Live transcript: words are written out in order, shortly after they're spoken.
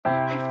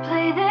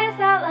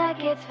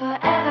it's forever,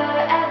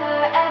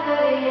 ever,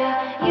 ever,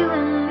 yeah. You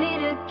and me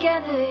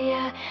together,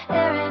 yeah.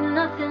 There ain't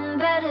nothing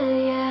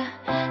better, yeah.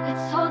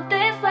 Let's hold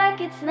this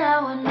like it's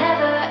now or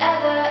never,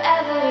 ever,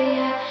 ever,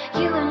 yeah.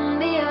 You and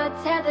me are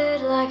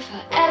tethered like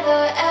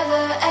forever,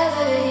 ever,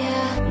 ever,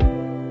 yeah.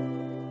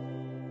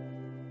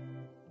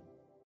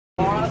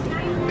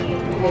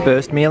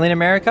 First meal in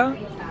America?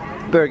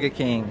 Burger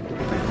King.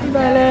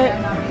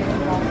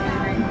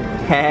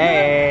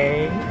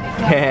 Hey!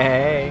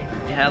 Hey!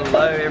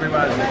 Hello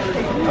everyone!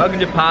 Welcome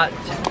to part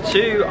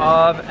 2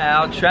 of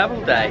our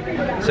travel day.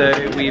 So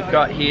we've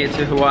got here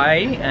to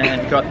Hawaii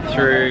and got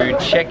through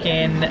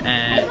check-in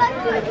and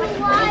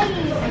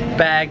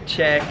bag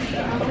check,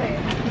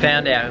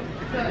 found our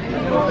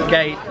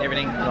gate and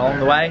everything along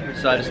the way. We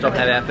decided to stop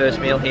and have our first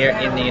meal here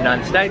in the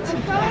United States.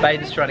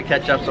 Baden's trying to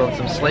catch up on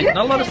some sleep.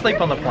 Not a lot of sleep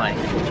on the plane.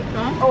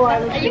 Oh,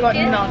 I got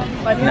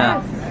none. But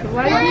no.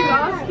 Why are you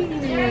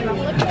asking me?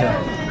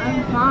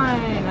 I'm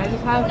fine. I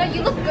just have. No,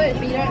 you look good,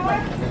 but you don't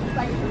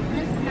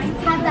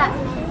have that.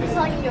 It's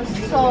like your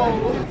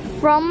soul.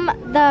 From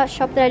the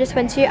shop that I just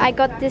went to, I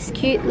got this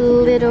cute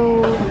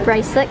little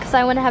bracelet because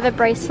I want to have a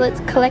bracelet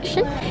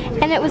collection,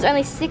 and it was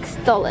only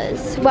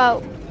 $6.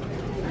 Well,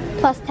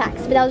 plus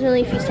tax, but that was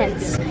only a few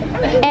cents.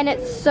 And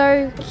it's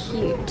so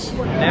cute.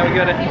 Now we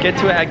got to get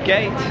to our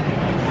gate,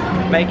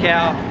 make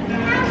our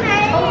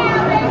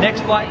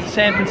next flight to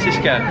San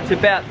Francisco. It's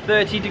about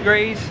 30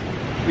 degrees,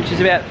 which is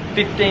about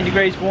 15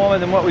 degrees warmer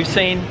than what we've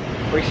seen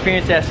or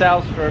experienced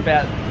ourselves for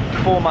about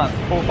 4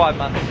 or 5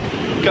 months.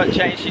 Got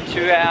changed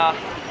into our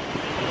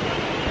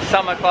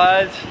summer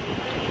clothes.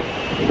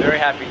 Very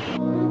happy.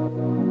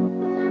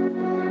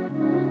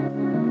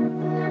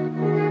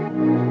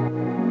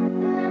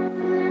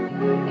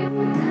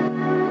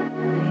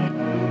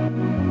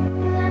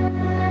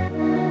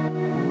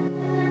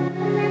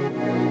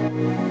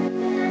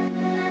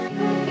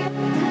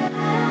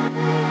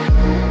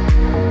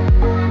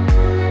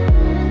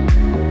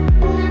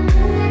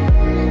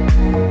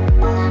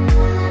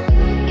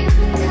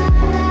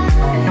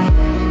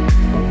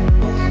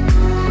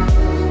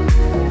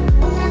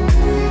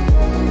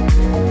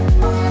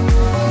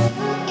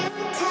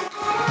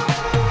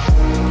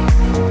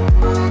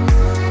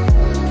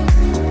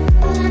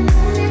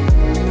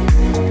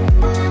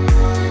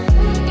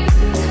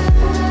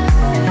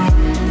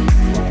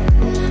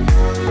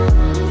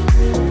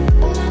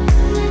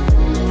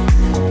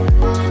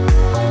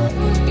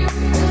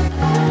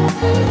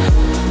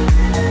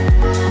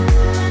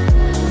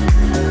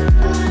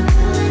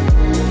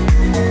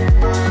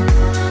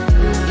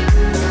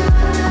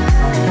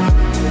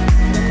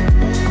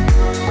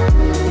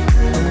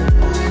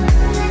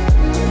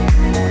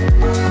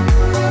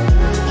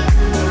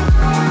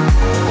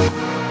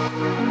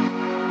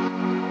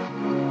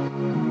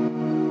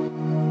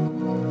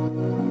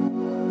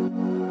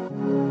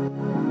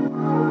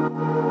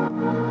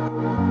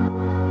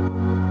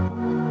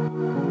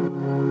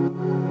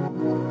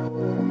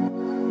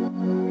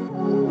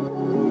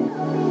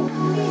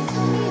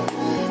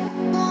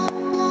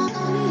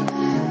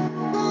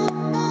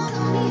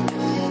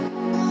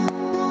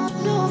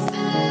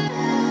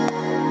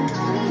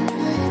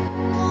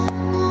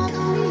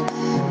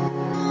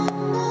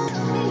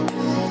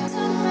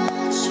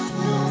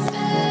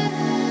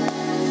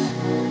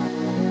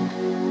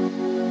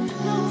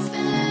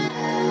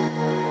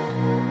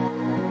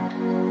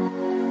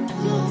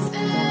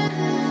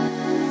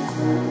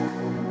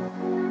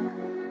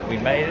 We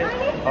made it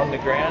on the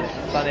ground,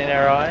 sun in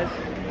our eyes.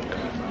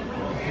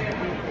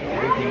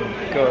 We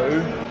can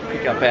go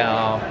pick up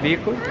our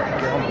vehicle and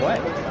get on the way.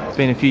 It's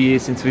been a few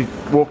years since we've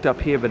walked up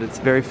here, but it's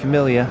very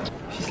familiar.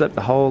 She slept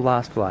the whole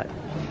last flight,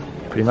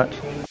 pretty much.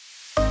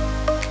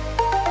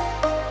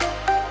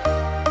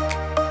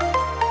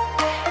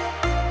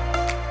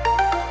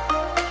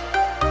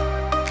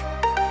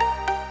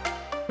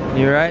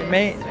 You alright,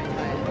 mate?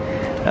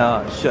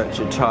 Oh, such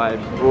a tired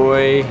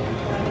boy.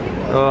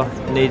 Oh,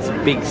 needs a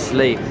big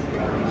sleep.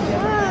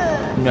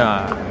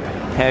 No.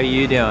 How are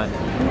you doing?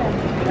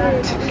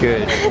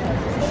 Good.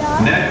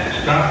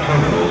 Next stop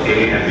terminals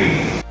A and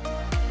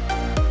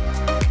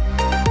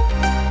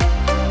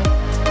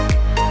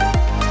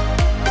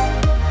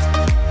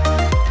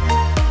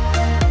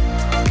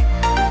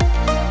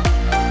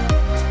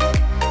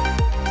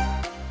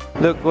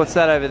B. Look, what's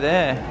that over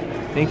there?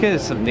 I think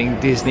it's something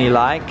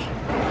Disney-like.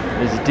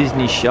 There's a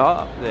Disney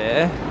shop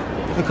there.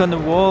 Look on the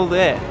wall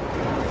there.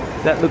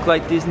 Does that look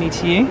like Disney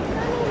to you?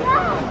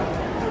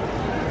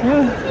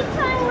 Yeah.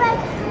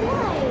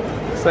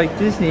 It's like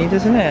Disney,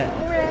 doesn't it?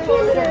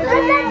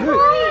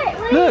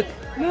 Look,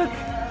 look.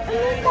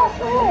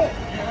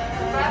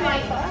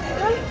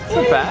 It's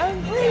not bad.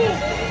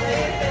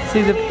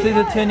 See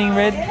the turning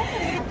red?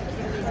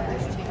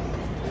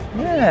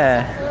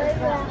 Yeah.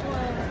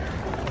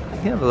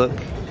 Have a look.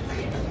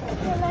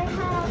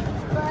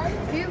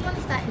 Who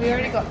wants that? We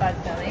already got that,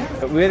 darling.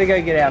 We're gonna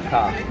go get our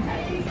car.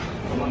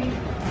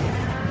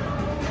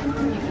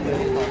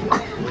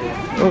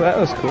 Oh, that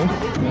was cool.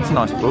 It's a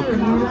nice book. You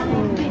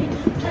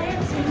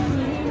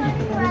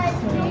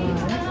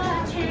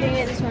can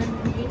get this one.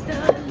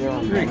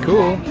 Very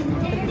cool.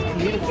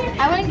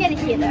 I want to get it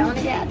here though. I want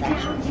to get out there.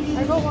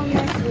 I got one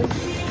there.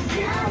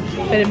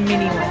 But a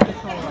mini one.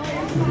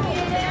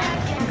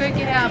 Go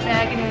get our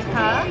bag in our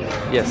car.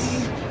 Yes.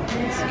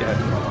 Let's go.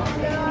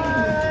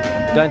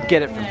 Don't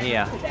get it from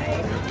here.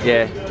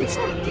 Yeah,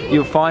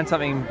 you'll find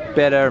something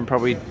better and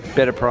probably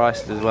better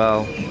priced as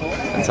well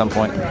at some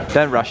point.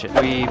 Don't rush it.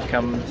 We've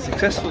come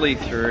successfully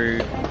through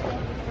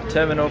the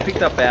terminal,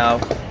 picked up our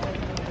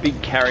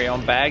big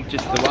carry-on bag,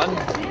 just the one.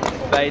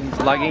 Baden's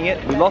lugging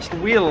it. We lost a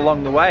wheel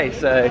along the way,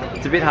 so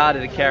it's a bit harder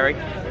to carry.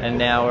 And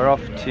now we're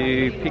off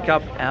to pick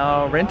up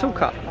our rental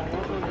car.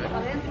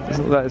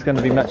 Doesn't look like there's going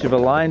to be much of a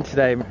line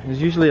today.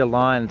 There's usually a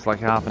line, it's like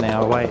half an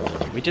hour wait.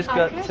 We just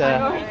got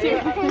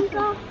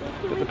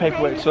the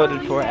paperwork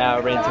sorted for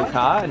our rental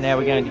car, and now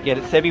we're going to get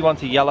it. Sebi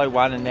wants a yellow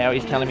one, and now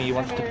he's telling me he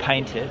wants to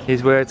paint it.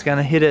 Here's where it's going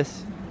to hit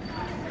us.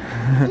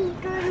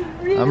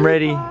 I'm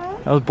ready.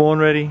 I was born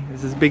ready.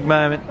 This is a big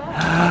moment. This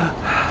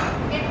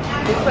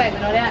way, we're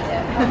not out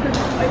yet.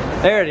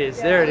 There it is,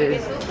 there it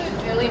is. It's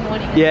also early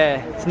morning.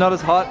 Yeah, it's not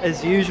as hot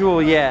as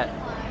usual yet.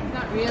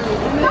 Not really.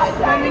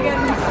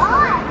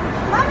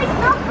 Mommy,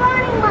 stop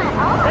burning my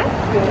eye.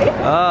 That's good.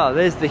 Oh,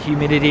 there's the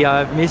humidity.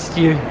 I've missed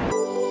you.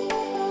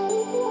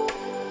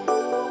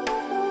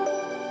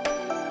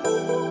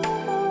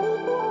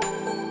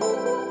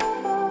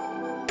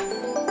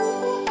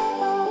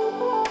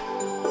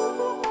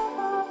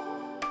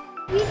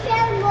 We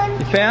found one.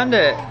 You found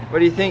it. What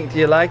do you think? Do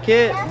you like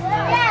it?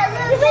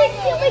 Yeah, look,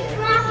 can we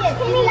drive it?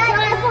 Can we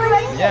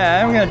drive it?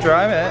 Yeah, I'm going to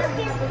drive it.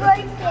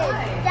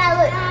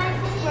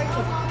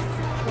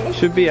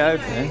 Should be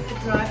open. The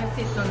driver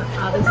sits on the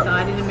other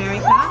side in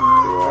America.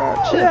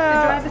 Watch The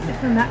out. driver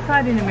sits on that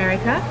side in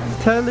America.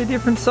 Totally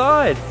different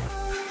side.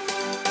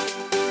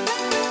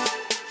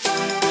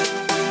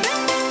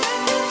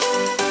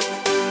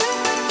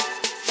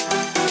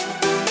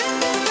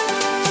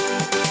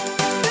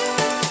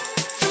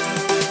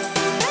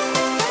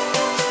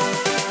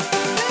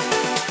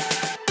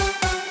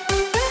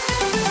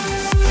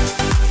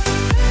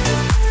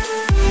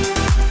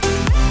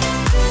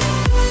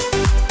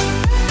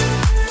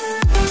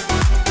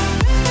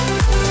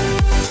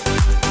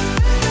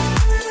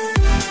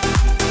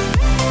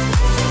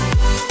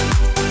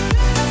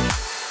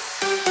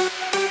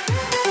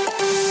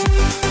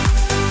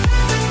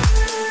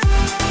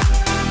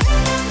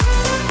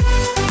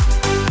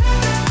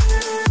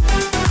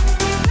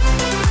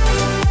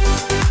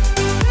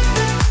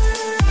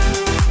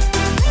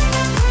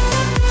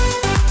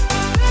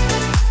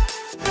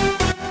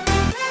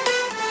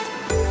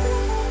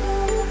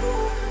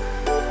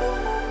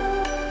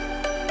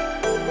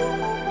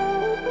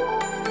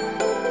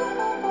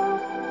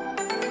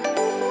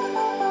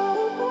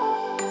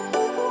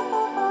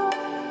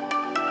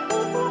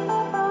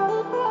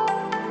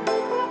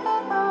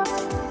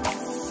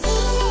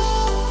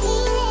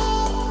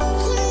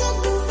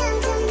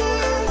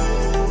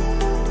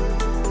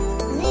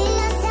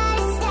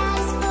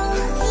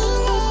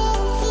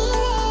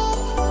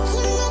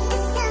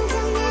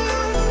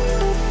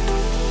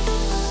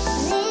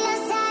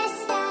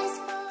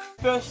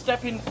 First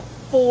step in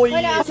 4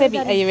 years.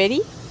 Sebi, are you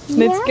ready?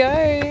 Let's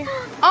go.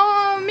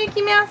 Oh,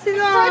 Mickey Mouse is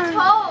on. So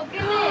tall,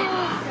 goodness.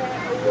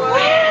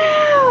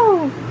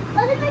 Wow.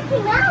 Look at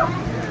Mickey Mouse.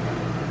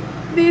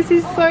 This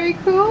is so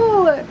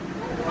cool.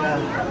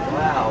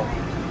 Wow.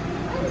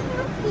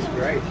 This is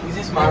great. Is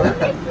this my room?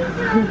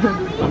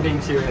 I'm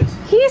being serious.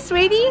 Here,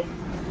 sweetie.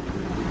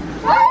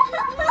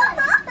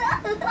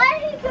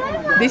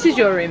 This is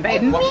your room,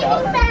 Baden.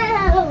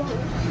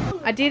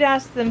 I did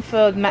ask them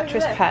for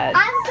mattress pads.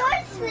 I'm so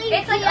sleepy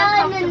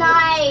in the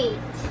night.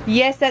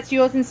 Yes, that's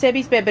yours and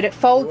Sebi's bed, but it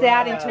folds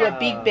out into a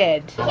big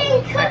bed.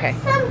 Can cook Okay.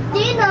 some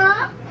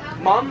dinner.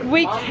 Mum,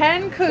 We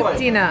can cook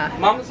dinner.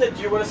 Mum said,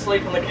 do you want to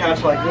sleep on the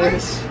couch like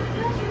this?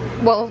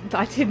 Well,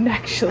 I didn't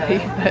actually.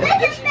 Look But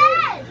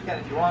at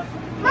bed. Mom,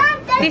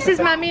 Dad. this is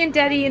Mummy and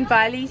Daddy and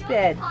Viley's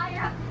bed.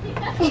 I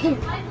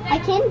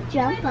can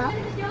jump up.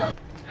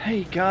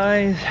 Hey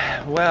guys,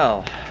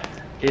 well,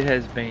 it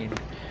has been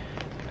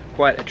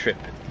quite a trip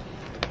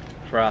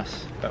for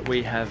us, but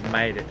we have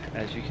made it,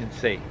 as you can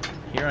see.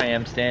 Here I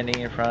am standing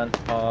in front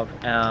of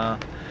our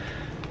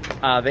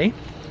RV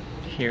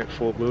here at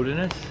Fort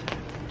Wilderness.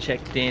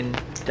 Checked in,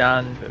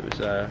 done. It was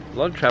a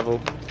lot of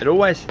travel. It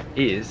always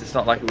is. It's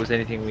not like it was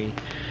anything we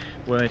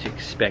weren't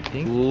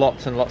expecting.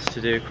 Lots and lots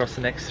to do across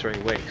the next 3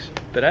 weeks.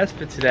 But as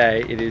for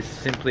today, it is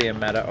simply a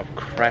matter of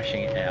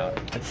crashing out.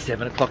 It's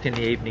 7 o'clock in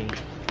the evening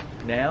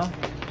now.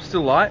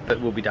 Still light, but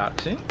will be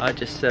dark soon. I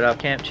just set up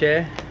a camp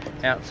chair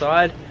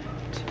outside,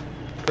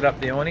 put up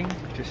the awning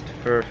just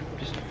for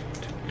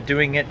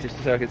doing it, just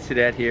so I could sit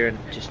out here and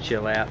just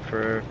chill out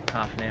for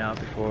half an hour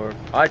before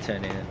I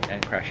turn in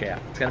and crash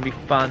out. It's going to be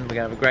fun. We're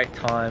going to have a great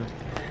time,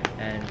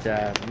 and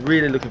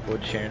really looking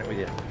forward to sharing it with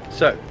you.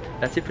 So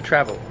that's it for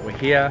travel. We're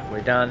here,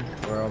 we're done,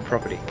 we're on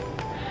property.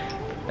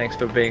 Thanks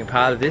for being a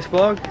part of this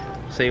vlog.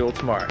 See you all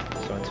tomorrow.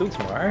 So until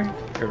tomorrow,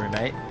 every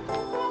mate.